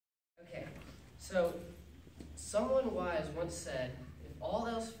So, someone wise once said, if all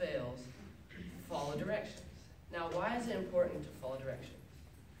else fails, follow directions. Now, why is it important to follow directions?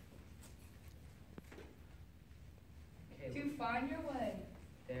 Okay, To find your way.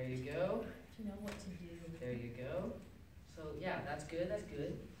 there you go. To know what to do. There you go. So, yeah, that's good, that's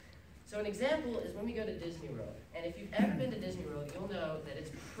good. So an example is when we go to Disney World. And if you've ever been to Disney World, you'll know that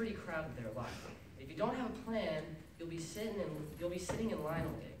it's pretty crowded there a lot. If you don't have a plan, you'll be sitting in line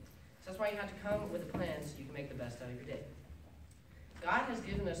all day. So that's why you have to come with a plan so you can make the best out of your day. God has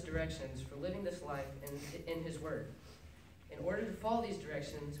given us directions for living this life in His Word. In order to follow these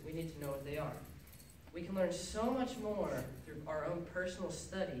directions, we need to know what they are. We can learn so much more through our own personal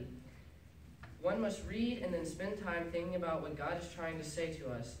study. One must read and then spend time thinking about what God is trying to say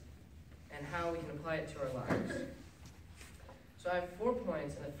to us and how we can apply it to our lives. So I have 4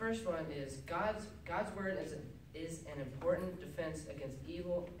 points, and the first one is God's Word is an important defense against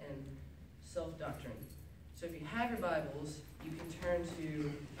evil and self-doctrine. So if you have your Bibles, you can turn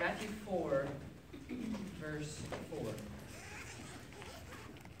to Matthew 4, verse 4.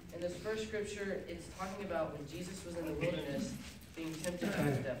 In this first scripture, it's talking about when Jesus was in the wilderness being tempted by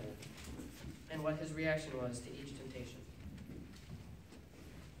the devil and what his reaction was to each temptation.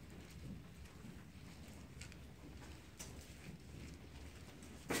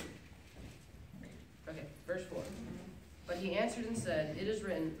 Okay, verse 4. But he answered and said, "It is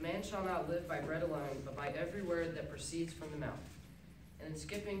written, man shall not live by bread alone, but by every word that proceeds from the mouth." And then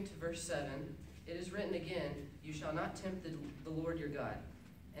skipping to verse 7, it is written again, "You shall not tempt the Lord your God."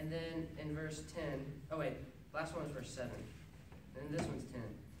 And then in verse 10, oh wait, last one was verse 7. And this one's 10.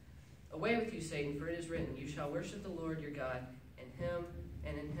 "Away with you, Satan, for it is written, you shall worship the Lord your God, and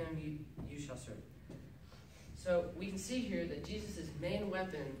in him you shall serve." So we can see here that Jesus' main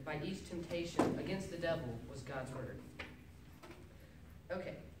weapon by each temptation against the devil was God's Word.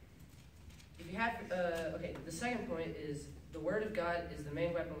 Okay. If you have, the second point is the Word of God is the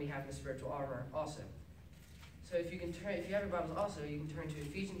main weapon we have in the spiritual armor also. So if you have your Bibles also, you can turn to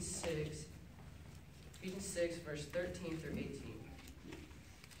Ephesians 6, verse 13 through 18.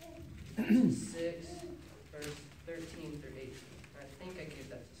 Ephesians 6, verse 13 through 18. I think I gave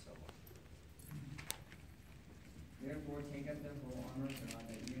that to someone. Therefore take up the whole armor of God,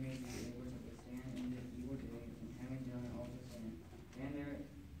 that you may be able to withstand in the evil day, and having done all to stand. Stand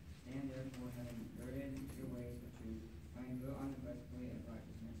therefore, having girded your waist with truth, having put on the breastplate of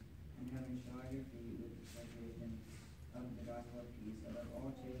righteousness, and having shod your feet with the preparation of the gospel of peace, above all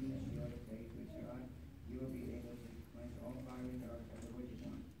taking the shield of faith, which God you will be able to quench all fiery darts of the wicked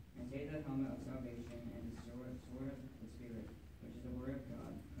one. And take the helmet of salvation and the sword of the Spirit, which is the word of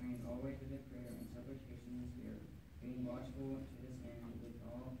God, praying always with the prayer and supplication in the Spirit, being watchful to this end with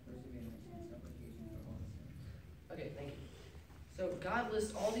all perseverance and supplication for all the saints. Okay, thank you. So God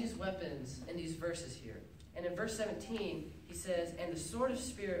lists all these weapons in these verses here. And in verse 17, he says, "And the sword of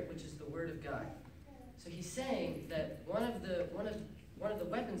Spirit, which is the word of God." So he's saying that one of the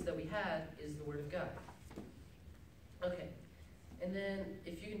weapons that we have is the word of God. Okay. And then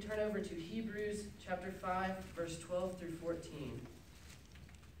if you can turn over to Hebrews chapter 5, verse 12 through 14.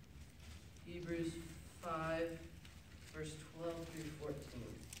 Hebrews 5, verse 12 through 14.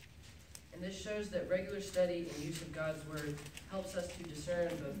 And this shows that regular study and use of God's Word helps us to discern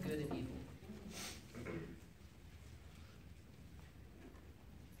both good and evil. Okay.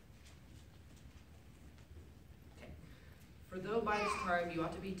 "For though by this time you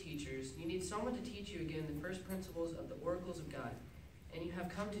ought to be teachers, you need someone to teach you again the first principles of the oracles of God. And you have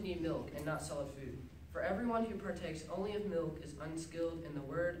come to need milk and not solid food. For everyone who partakes only of milk is unskilled in the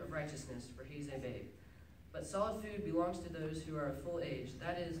word of righteousness, for he is a babe. But solid food belongs to those who are of full age,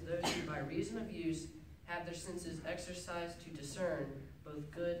 that is, those who by reason of use have their senses exercised to discern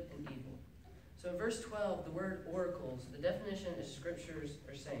both good and evil." So in verse 12, the word oracles, the definition is scriptures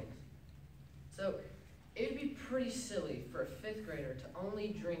or sayings. So it would be pretty silly for a 5th grader to only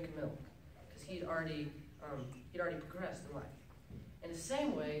drink milk, because he'd already progressed in life. In the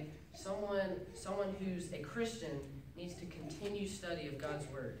same way, someone who's a Christian needs to continue study of God's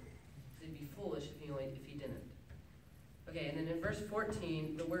Word. He'd be foolish if he didn't. Okay, and then in verse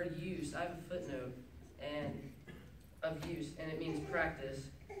 14, the word use, I have a footnote of use, and it means practice,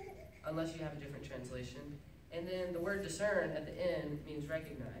 unless you have a different translation. And then the word discern at the end means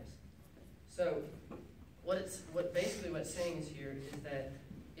recognize. So what it's saying is here is that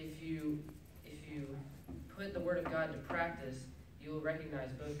if you put the Word of God to practice, you will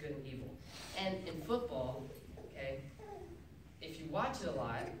recognize both good and evil. And in football, okay, if you watch it a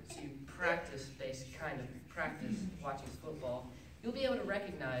lot, so you practice watching football, you'll be able to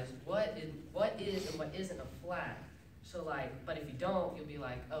recognize what is and what isn't a flag. So like, but if you don't, you'll be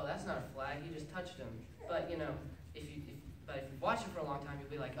like, oh, that's not a flag, you just touched him. But you know, if you watch it for a long time, you'll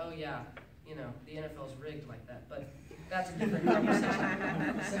be like, oh yeah, you know, the NFL's rigged like that. But that's a different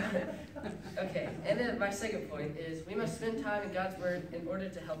conversation. Okay, and then my second point is we must spend time in God's Word in order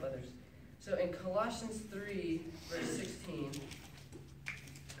to help others. So in Colossians 3, verse 16,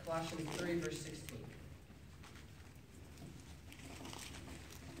 Colossians 3, verse 16.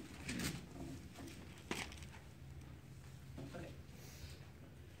 Okay.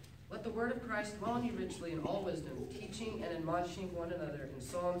 Let the word of Christ dwell in you richly in all wisdom, teaching and admonishing one another in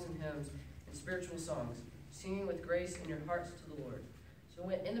psalms and hymns and spiritual songs, singing with grace in your hearts to the Lord. So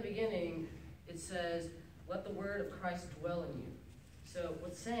in the beginning, it says, let the word of Christ dwell in you. So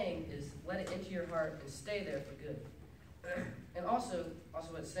what's saying is let it into your heart and stay there for good. And also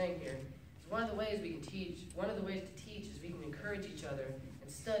what it's saying here is one of the ways to teach is we can encourage each other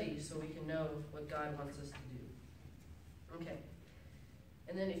and study so we can know what God wants us to do. Okay.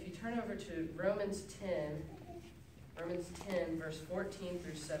 And then if you turn over to Romans 10, verse 14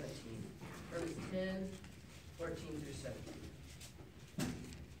 through 17. Romans 10, 14 through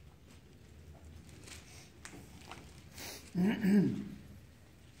 17.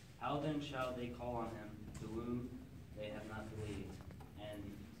 How then shall they call on him to whom they have not believed? And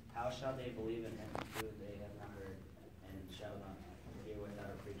how shall they believe in him who they have not heard, and shall not hear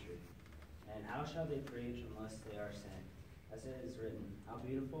without a preacher? And how shall they preach unless they are sent? As it is written, how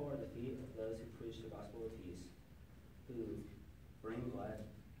beautiful are the feet of those who preach the gospel of peace, who bring glad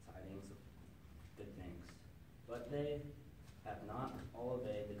tidings of good things. But they have not all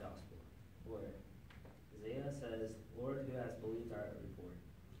obeyed the gospel. For Isaiah says, Lord, who has believed our report?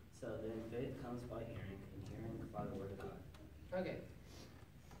 So then faith comes by hearing, and hearing by the word of God. Okay.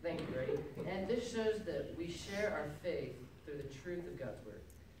 Thank you, Brady. And this shows that we share our faith through the truth of God's word.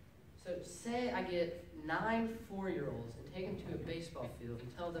 So say I get 9 4-year-olds and take them to a baseball field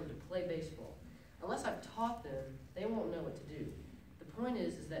and tell them to play baseball. Unless I've taught them, they won't know what to do. The point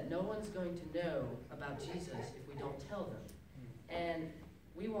is that no one's going to know about Jesus if we don't tell them. And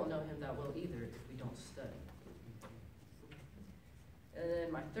we won't know him that well either if we don't study. And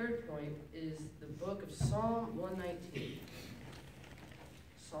then my third point is the book of Psalm 119.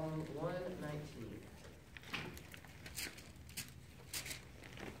 Psalm 119.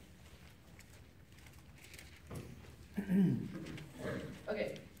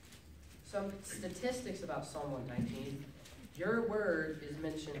 Okay, some statistics about Psalm 119. Your word is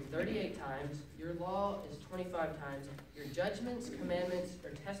mentioned 38 times, your law is 25 times, your judgments, commandments,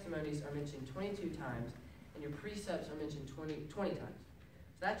 or testimonies are mentioned 22 times, and your precepts are mentioned 20 times.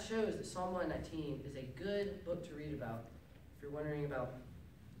 So that shows that Psalm 119 is a good book to read about if you're wondering about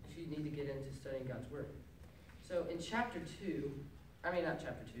if you need to get into studying God's word. So in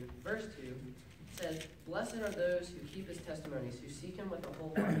verse 2, it says, blessed are those who keep his testimonies, who seek him with a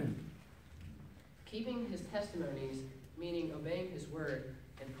whole heart. Keeping his testimonies, meaning obeying his word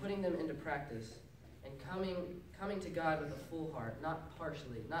and putting them into practice, and coming to God with a full heart, not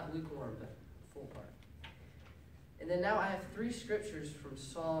partially, not lukewarm, but full heart. And then now I have 3 scriptures from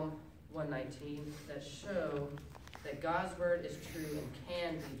Psalm 119 that show that God's word is true and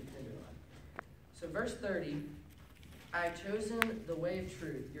can be depended on. So verse 30, I have chosen the way of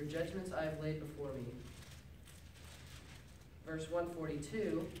truth. Your judgments I have laid before me. Verse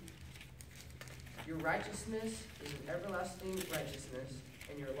 142, your righteousness is an everlasting righteousness,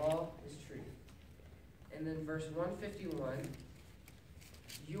 and your law is truth. And then verse 151,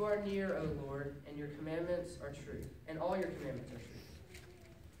 you are near, O Lord, and your commandments are truth, and all your commandments are truth.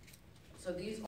 So these